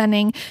perineum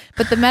sunning,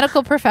 but the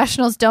medical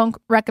professionals don't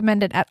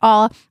recommend it at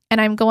all.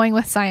 And I'm going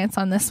with science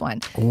on this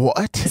one.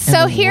 What?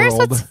 So here's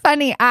what's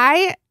funny.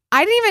 I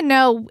didn't even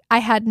know, I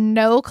had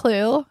no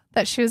clue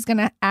that she was going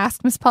to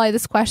ask Miss Polly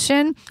this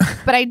question,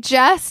 but I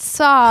just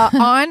saw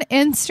on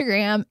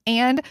Instagram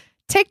and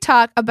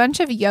TikTok a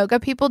bunch of yoga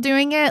people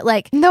doing it,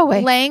 like No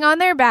way. laying on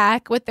their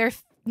back with their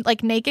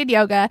like naked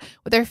yoga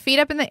with their feet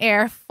up in the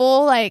air,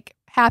 full like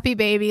happy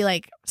baby,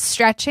 like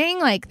stretching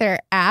like their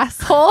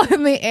asshole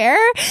in the air.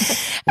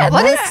 And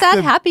what is that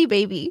happy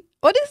baby?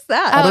 What is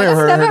that? I've never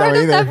heard that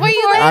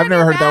either. I've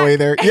never heard that way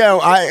either.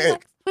 Yeah,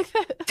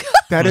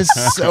 that is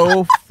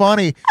so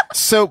funny.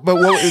 So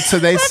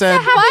they said,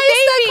 why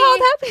is that called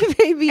happy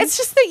baby? It's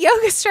just the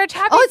yoga stretch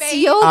happy it's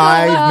baby. yoga.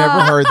 I've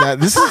never heard that.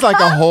 This is like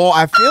a whole,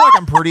 I feel like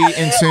I'm pretty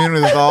in tune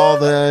with all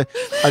the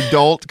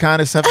adult kind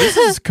of stuff. This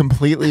is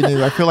completely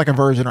new. I feel like a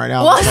virgin right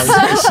now.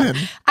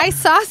 I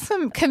saw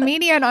some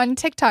comedian on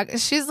TikTok.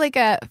 She's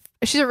a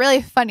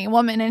really funny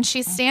woman, and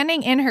she's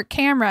standing in her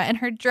camera and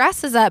her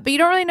dress is up, but you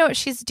don't really know what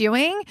she's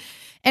doing.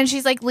 And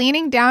she's like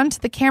leaning down to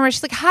the camera.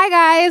 She's like, "Hi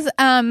guys,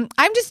 I'm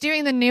just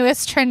doing the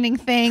newest trending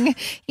thing.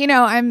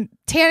 I'm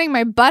tanning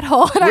my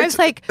butthole." And I was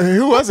like,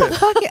 "Who was it?"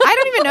 I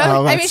don't even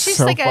know. I mean, she's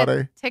so like funny.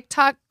 a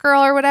TikTok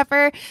girl or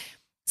whatever.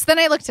 So then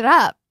I looked it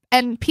up,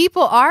 and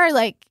people are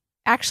like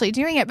actually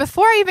doing it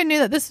before I even knew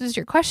that this was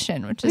your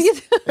question, which is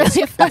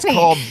really funny. It's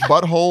called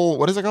butthole.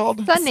 What is it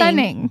called?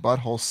 Sunning.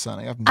 Butthole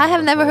sunning. I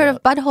have never heard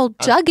of butthole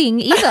jugging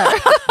either.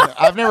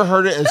 I've never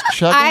heard it as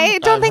chugging. I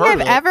don't think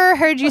I've ever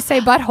heard you say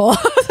butthole.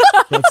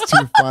 That's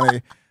too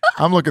funny.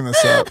 I'm looking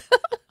this up.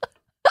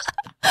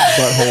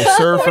 Butthole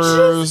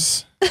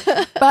surfers.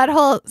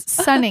 Butthole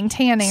sunning,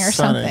 tanning, or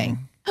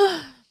something.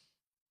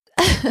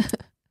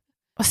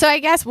 So I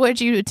guess,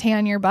 would you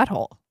tan your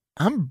butthole?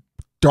 I'm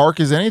dark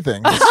as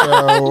anything.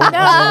 So,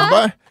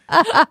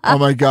 oh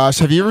my gosh.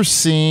 Have you ever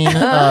seen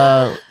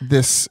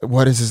this?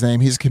 What is his name?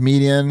 He's a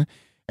comedian,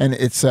 and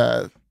it's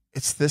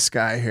this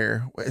guy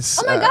here. Oh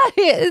my God,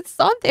 it's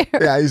on there.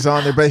 Yeah, he's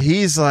on there. But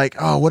he's like,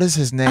 what is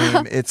his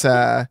name? It's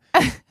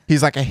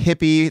he's like a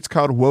hippie. It's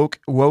called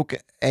Woke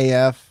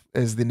AF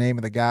is the name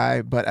of the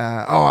guy. But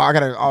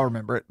I'll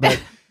remember it.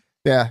 But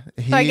yeah.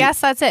 So I guess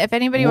that's it. If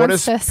anybody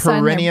wants to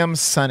sun perineum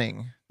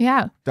sunning?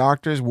 Yeah.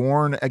 Doctors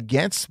warn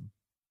against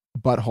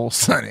butthole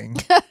sunning.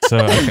 So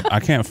I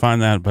can't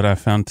find that, but I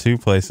found 2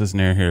 places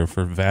near here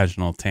for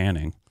vaginal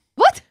tanning.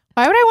 What?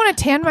 Why would I want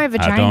to tan my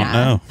vagina? I don't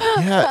know.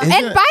 Yeah,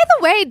 and by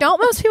the way, don't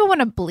most people want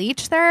to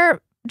bleach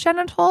their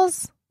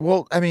genitals?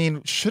 Well, I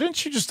mean,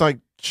 shouldn't you just like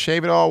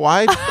shave it all?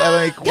 Why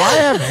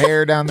have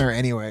hair down there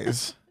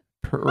anyways?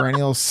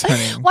 Perennial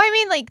sunning. Well, I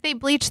mean, like they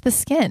bleach the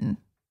skin.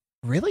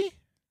 Really?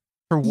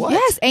 For what?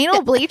 Yes,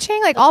 anal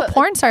bleaching. Like all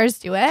porn stars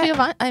do it.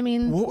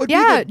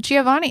 Giovanni,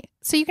 Giovanni.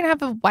 So you can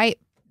have a white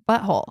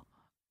butthole.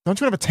 Don't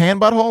you have a tan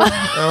butthole?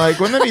 Like,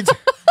 wouldn't that be?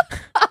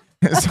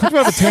 Don't you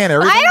have a tan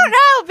everything? I don't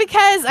know,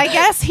 because I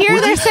guess here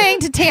they're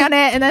saying to tan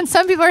it, and then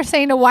some people are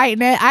saying to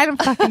whiten it. I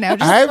don't fucking know.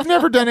 I've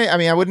never done it. I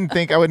mean, I wouldn't.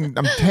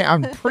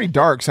 I'm pretty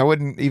dark, so I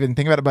wouldn't even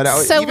think about it. But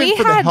so even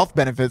for the health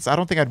benefits, I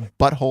don't think I'd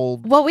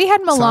butthole. Well, we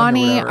had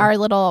Milani, our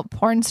little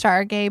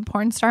gay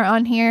porn star,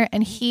 on here,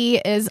 and he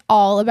is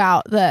all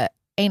about the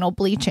anal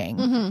bleaching.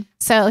 Mm-hmm.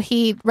 So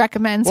he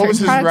recommends. What was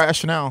his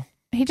rationale?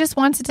 He just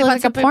wants it to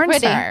look like a porn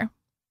star.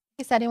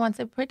 He said he wants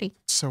it pretty.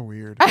 So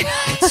weird.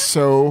 It's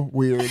so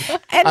weird.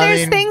 And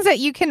there's things that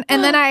you can,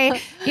 and then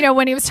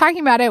when he was talking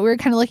about it, we were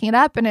kind of looking it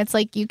up, and it's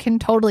like you can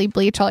totally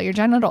bleach all your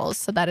genitals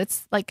so that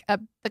it's like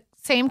the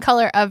same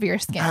color of your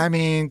skin. I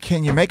mean,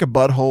 can you make a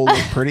butthole look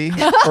pretty?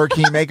 Or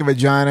can you make a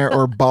vagina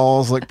or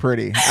balls look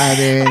pretty? I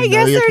mean, I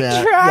guess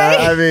they're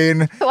trying. Yeah, I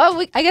mean,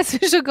 well, I guess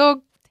we should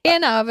go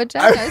tan a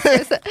vagina.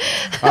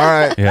 All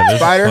right. Yeah,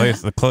 Spider,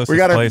 the closest we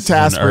got a place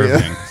task is in for you.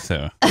 Irving,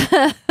 so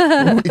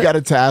we got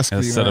a task for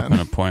you, set man. up an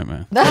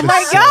appointment. Oh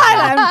my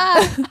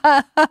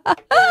God.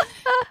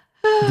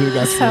 Dude,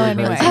 that's So really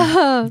anyway.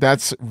 crazy.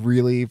 That's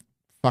really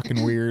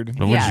fucking weird.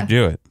 But would Yeah. you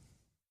do it?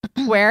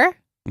 Where?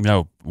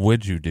 No,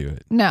 would you do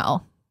it?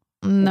 No.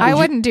 No. I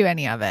wouldn't do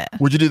any of it.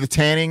 Would you do the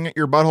tanning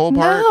your butthole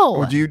part? No.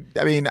 Would you?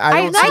 I mean, I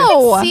I don't.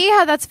 can see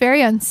how that's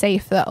very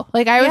unsafe, though.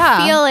 Like, I would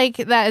Yeah. feel like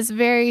that is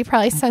very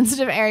probably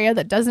sensitive area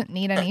that doesn't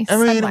need any I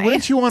mean, sunlight.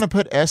 wouldn't you want to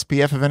put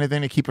SPF of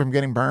anything to keep from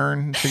getting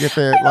burned to get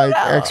the like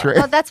X-ray?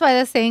 Well, that's why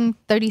they're saying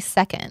 30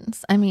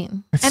 seconds. I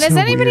mean, It's And is so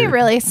anybody weird.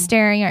 really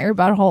staring at your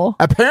butthole?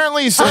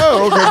 Apparently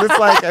so. 'Cause it's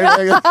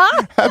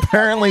like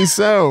apparently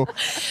so.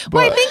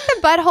 Well, I But think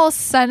the butthole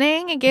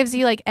sunning, it gives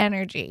you like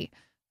energy.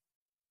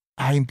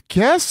 I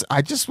guess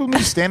I just want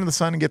to stand in the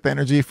sun and get the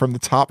energy from the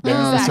top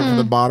down instead of from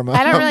the bottom up.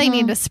 I don't really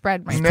need to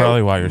spread my That's No.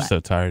 probably why you're so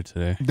tired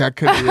today. That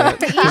could be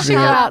it. You Could should be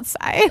go it.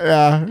 outside.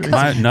 Yeah.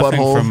 Nothing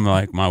Butthole. from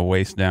like my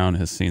waist down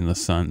has seen the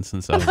sun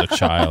since I was a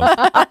child.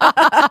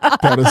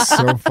 That is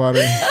so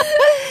funny.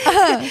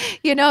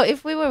 you know,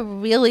 if we were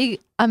really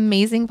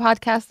amazing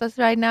podcasters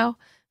right now,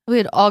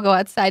 we'd all go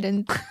outside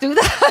and do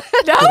that.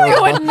 No,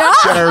 you would not.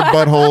 Get our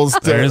buttholes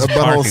to There is a a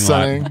butthole parking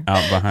sunning. lot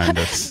out behind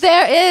us.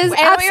 There is And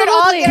we would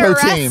all absolutely.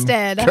 get Co-team.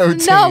 arrested.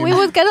 Co-team. No, we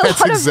would get a That's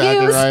lot of exactly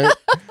views. right.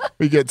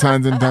 We get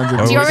tons and tons of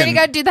Oh, Do you views. want me to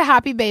go do the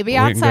happy baby We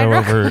can outside? go real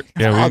over. quick?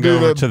 Yeah, we I'll can do go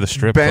over the to the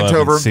strip bent club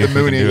over and see the if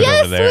we can do moonie. it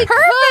Yes, over there. we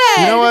could.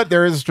 You know what?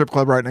 There is a strip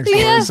club right next door,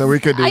 Yes. so we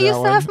could do I that used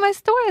to one. have my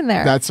store in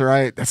there. That's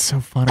right. That's so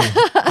funny.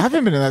 I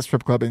haven't been to that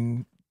strip club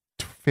in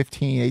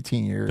 15,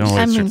 18 years. Don't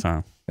waste your mean-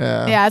 time.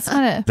 Yeah. Yeah, it's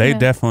not a. They yeah.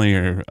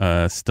 definitely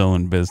are still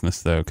in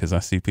business though, because I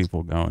see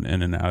people going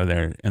in and out of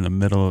there in the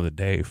middle of the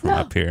day from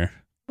up here.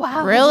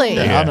 wow. Really?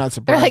 Yeah, Yeah. I'm not They're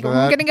surprised like, by we're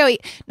that. gonna go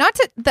eat. Not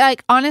to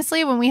like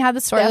honestly, when we had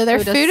the store, Their their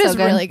food food is is so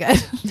good. really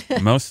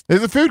good. Most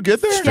Is the food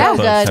good there? strip Yeah.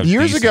 clubs Good. have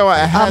Years decent ago,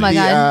 I food. had Oh my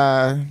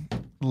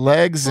the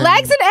legs and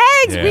Legs and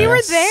eggs. We were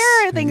Yes.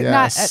 there. I think not.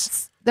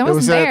 Yes. That it was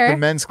wasn't at there. the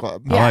men's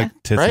club. I like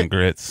tits Right? and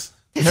grits.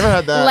 Never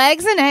had that.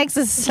 Legs and eggs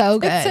is so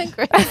good. It's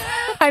great.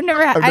 I've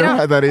never had. I've I never don't.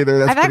 had that either.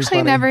 That's I've pretty actually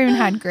funny. never even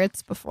had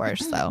grits before.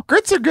 So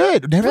Grits are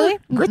good. Never. Really?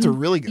 Grits are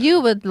really good. You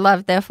would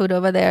love their food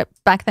over there.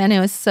 Back then, it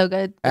was so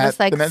good. It At was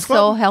like the men's so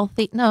club?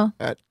 healthy. No,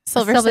 At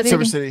Silver Silver City.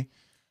 Silver City.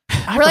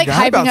 I We're like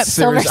forgot hyping about up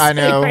Silver I City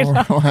know. right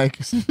now. We're like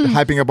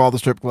hyping up all the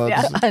strip clubs.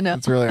 Yeah, I know.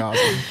 It's really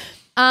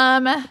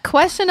awesome.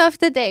 Question of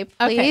the day,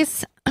 Okay.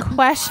 please.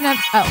 Question of.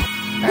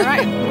 Oh, all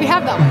right. We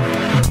have that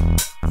one.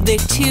 The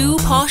two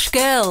posh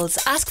girls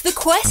ask the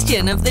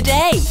question of the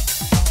day.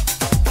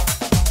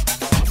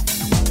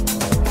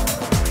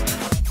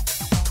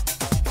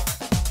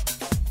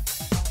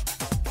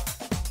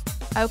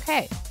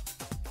 Okay.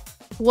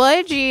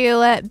 Would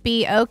you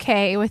be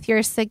okay with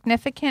your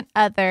significant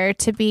other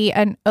to be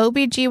an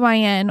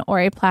OBGYN or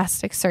a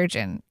plastic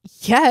surgeon?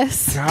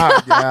 Yes.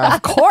 God, yeah.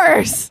 Of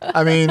course.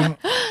 I mean,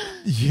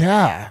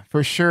 yeah,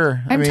 for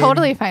sure. I'm I mean,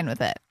 totally fine with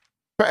it.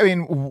 I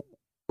mean,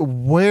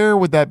 where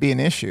would that be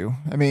an issue?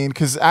 I mean,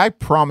 because I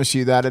promise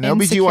you that an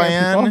Insecure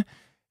OBGYN people.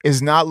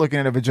 is not looking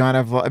at a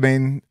vagina. I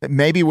mean,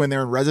 maybe when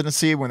they're in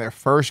residency, when they're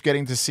first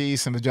getting to see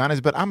some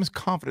vaginas, but I'm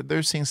confident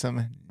they're seeing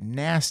some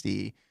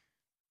nasty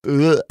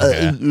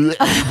vaginas.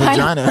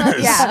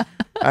 Yeah.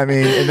 I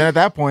mean, and then at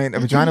that point, a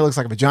vagina looks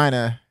like a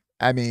vagina.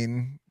 I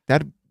mean,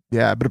 but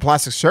a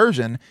plastic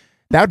surgeon,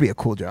 that would be a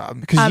cool job.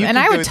 Because And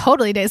I would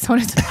totally date someone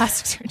who's a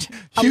plastic surgeon.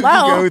 you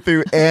Hello. can go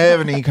through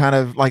any kind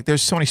of like.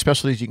 There's so many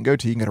specialties you can go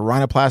to. You can go to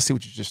rhinoplasty,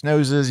 which is just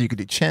noses. You could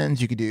do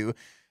chins. You could do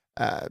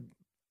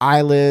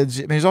eyelids.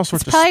 I mean, there's all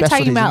sorts It's of probably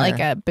specialties talking about in like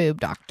there. a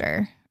boob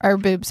doctor or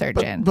boob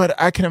surgeon. But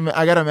I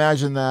gotta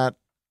imagine that.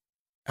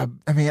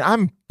 I mean,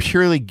 I'm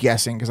purely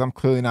guessing because I'm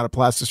clearly not a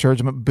plastic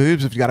surgeon. But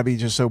boobs have got to be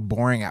just so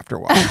boring after a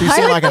while. If you've I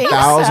seen would like think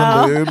 1,000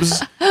 so. boobs.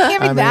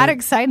 Can't be I that mean,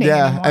 exciting.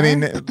 Yeah, I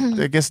mean,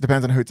 anymore. I guess it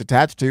depends on who it's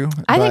attached to.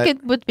 I but- think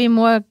it would be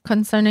more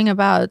concerning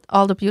about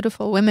all the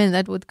beautiful women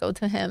that would go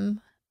to him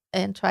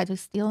and try to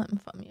steal him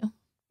from you.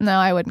 No,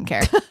 I wouldn't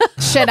care.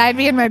 Shit, I'd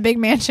be in my big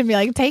mansion and be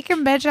like, take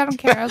him, bitch. I don't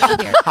care. I'll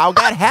be here. I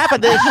got half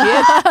of this shit.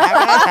 I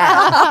got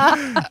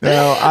half.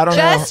 No, I don't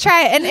know. Just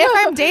try it. And if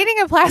I'm dating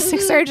a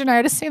plastic surgeon, I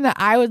would assume that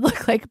I would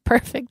look like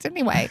perfect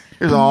anyway.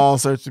 There's all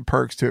sorts of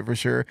perks to it for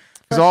sure.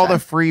 There's all the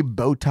free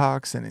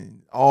Botox and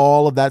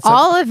all of that stuff.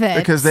 All of it.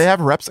 Because they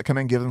have reps that come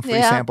in and give them free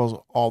Yeah. samples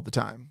all the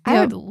time. I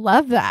would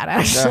love that,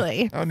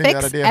 actually. I would need that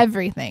Fix idea.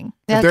 everything.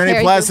 If there are any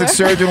Carrie plastic Duber.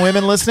 surgeon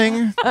women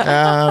listening,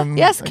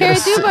 Yes, I got Carrie a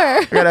si-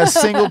 Duber. I got a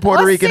single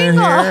Puerto Oh, Rican in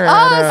single. here.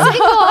 Oh,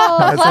 single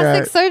That's plastic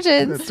right.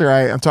 surgeons. That's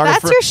right. I'm talking.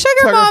 That's your sugar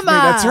talking for me.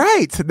 mama. That's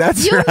right.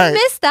 That's You right.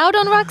 missed out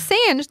on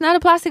Roxanne. She's not a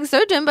plastic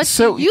surgeon, but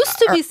she used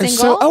to be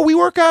single. So, we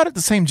work out at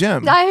the same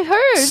gym. I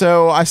heard.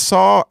 So I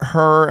saw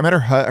her. I met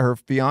her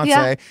fiance.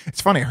 Yeah.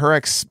 It's funny. Her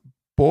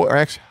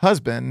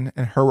ex-husband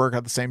and her work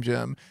at the same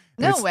gym. And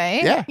No it's-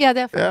 way. Yeah, yeah,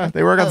 definitely. yeah.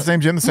 They work at the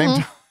same gym at the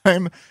same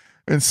time.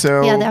 And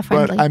so, Yeah, they're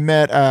but friendly. I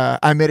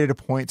made it a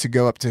point to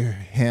go up to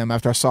him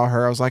after I saw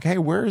her. I was like, "Hey,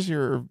 where's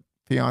your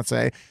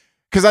fiance?"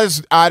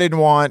 Because I didn't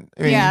want.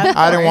 I mean, Yeah, of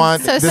I didn't course.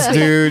 want So this sweet.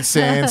 dude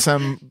saying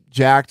some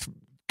jacked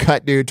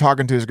cut dude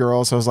talking to his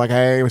girl. So I was like,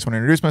 "Hey, I just want to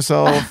introduce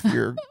myself.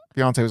 Your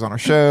fiance was on our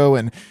show,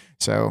 and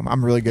so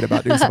I'm really good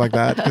about doing stuff like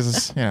that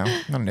because I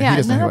don't know, he Yeah,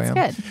 doesn't know no, who I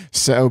that's am." good.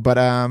 So, but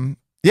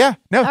Yeah,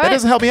 no, that right.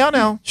 doesn't help me out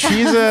now.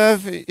 She's a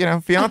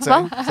fiance.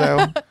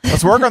 So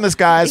let's work on this,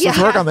 guys. Let's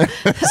work on this.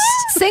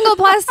 Single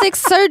plastic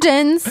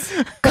surgeons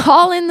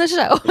call in the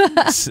show.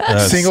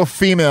 Single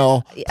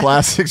female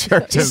plastic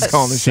surgeons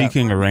calling the show.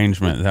 Seeking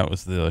arrangement. That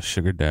was the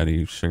sugar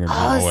daddy, sugar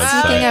mama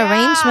website. Seeking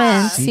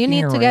arrangements. You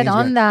need to get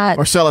on that.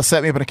 Marcella,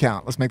 set me up an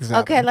account. Let's make this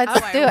happen. Okay, let's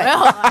do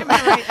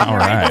it. All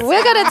right.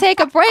 We're going to take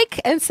a break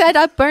and set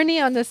up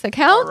Bernie on this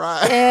account. All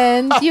right.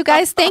 And you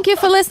guys, thank you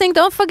for listening.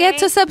 Don't forget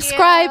to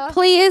subscribe,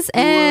 please.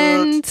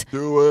 And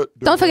Do it.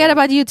 don't forget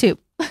about YouTube.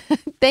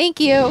 Thank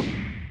you.